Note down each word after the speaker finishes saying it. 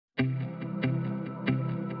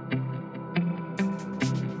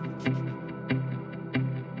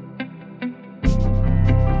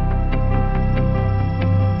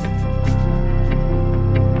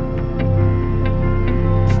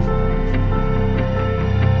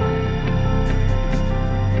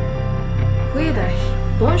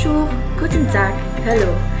Bonjour, guten Tag,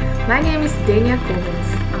 hello. My name is Dhenia Covens.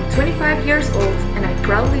 I'm 25 years old and I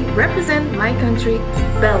proudly represent my country,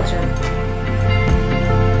 Belgium.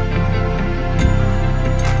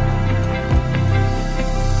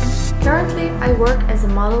 Currently, I work as a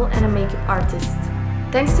model and a makeup artist.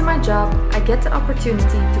 Thanks to my job, I get the opportunity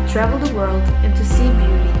to travel the world and to see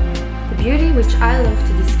beauty. The beauty which I love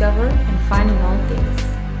to discover and find in all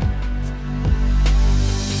things.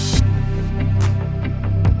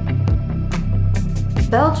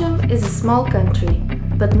 Belgium is a small country,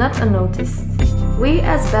 but not unnoticed. We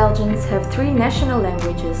as Belgians have three national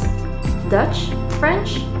languages: Dutch,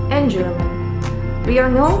 French and German. We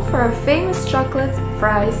are known for our famous chocolate,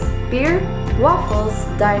 fries, beer, waffles,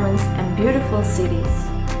 diamonds and beautiful cities.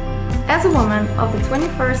 As a woman of the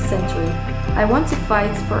 21st century, I want to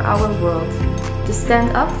fight for our world, to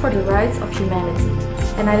stand up for the rights of humanity,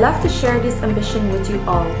 and I love to share this ambition with you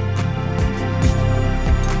all.